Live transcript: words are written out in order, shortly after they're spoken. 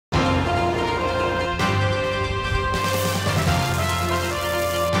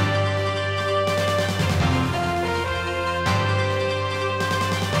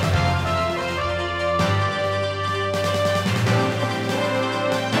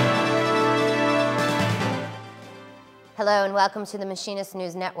Hello and welcome to the Machinists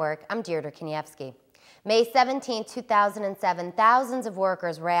News Network. I'm Deirdre Kanievsky. May 17, 2007, thousands of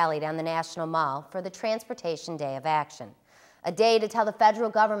workers rallied on the National Mall for the Transportation Day of Action. A day to tell the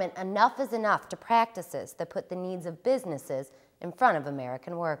federal government enough is enough to practices that put the needs of businesses in front of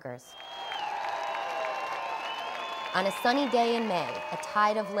American workers. On a sunny day in May, a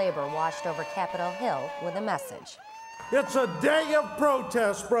tide of labor washed over Capitol Hill with a message. It's a day of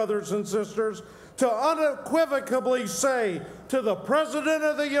protest, brothers and sisters, to unequivocally say to the President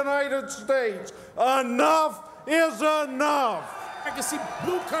of the United States, enough is enough. I can see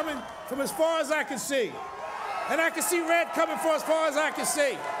blue coming from as far as I can see. And I can see red coming from as far as I can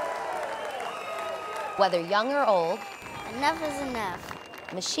see. Whether young or old, enough is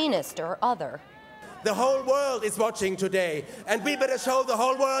enough. machinist or other, the whole world is watching today, and we better show the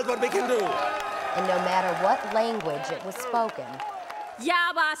whole world what we can do. and no matter what language it was spoken,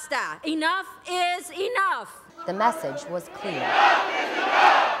 Ya basta. Enough is enough. the message was clear.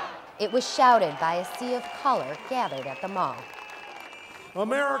 It was shouted by a sea of color gathered at the mall.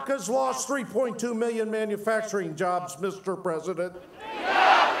 America's lost 3.2 million manufacturing jobs, Mr. President.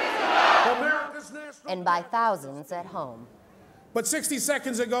 America's national... And by thousands at home. But 60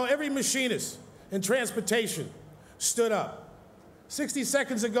 seconds ago, every machinist in transportation stood up. 60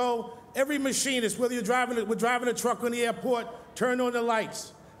 seconds ago, every machinist, whether you're driving a truck on the airport, turned on the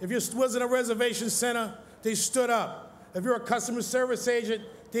lights. If you was in a reservation center, they stood up. If you're a customer service agent,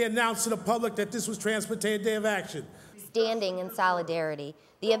 they announced to the public that this was Transportation Day of Action. Standing in solidarity,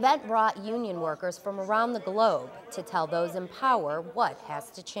 the event brought union workers from around the globe to tell those in power what has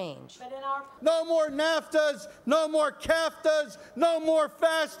to change. No more NAFTAs, no more CAFTAs, no more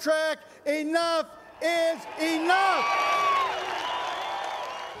fast track. Enough is enough.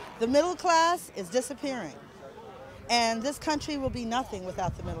 The middle class is disappearing, and this country will be nothing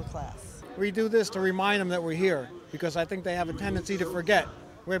without the middle class. We do this to remind them that we're here, because I think they have a tendency to forget.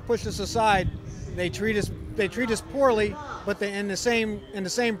 We push us aside. They treat us poorly, but in the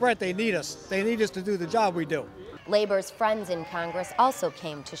same breath, they need us. They need us to do the job we do. Labor's friends in Congress also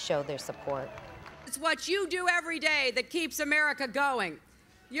came to show their support. It's what you do every day that keeps America going.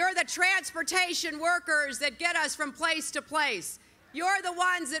 You're the transportation workers that get us from place to place. You're the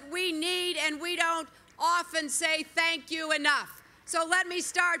ones that we need, and we don't often say thank you enough. So let me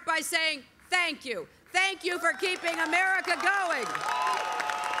start by saying thank you. Thank you for keeping America going.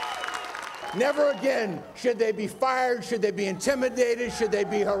 Never again should they be fired, should they be intimidated, should they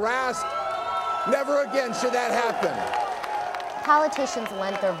be harassed. Never again should that happen. Politicians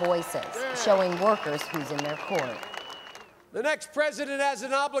lent their voices, showing workers who's in their court. The next president has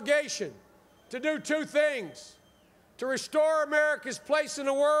an obligation to do two things: to restore America's place in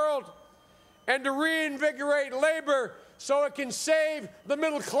the world and to reinvigorate labor so it can save the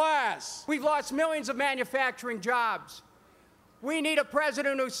middle class. We've lost millions of manufacturing jobs. We need a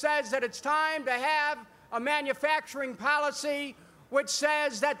president who says that it's time to have a manufacturing policy which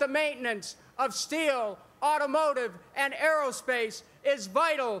says that the maintenance of steel, automotive, and aerospace is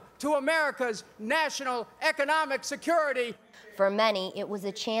vital to America's national economic security. For many, it was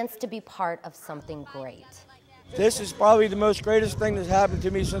a chance to be part of something great. This is probably the most greatest thing that's happened to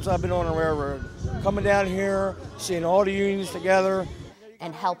me since I've been on a railroad. Coming down here, seeing all the unions together.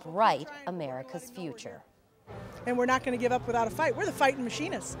 And help write America's future. And we're not going to give up without a fight. We're the fighting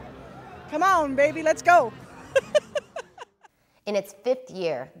machinists. Come on, baby, let's go. In its 5th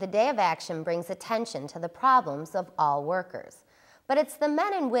year, the Day of Action brings attention to the problems of all workers. But it's the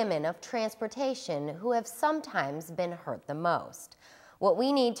men and women of transportation who have sometimes been hurt the most. What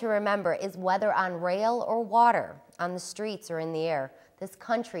we need to remember is whether on rail or water, on the streets or in the air, this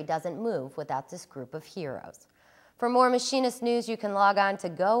country doesn't move without this group of heroes. For more Machinist news, you can log on to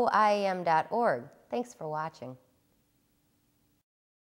goiem.org. Thanks for watching.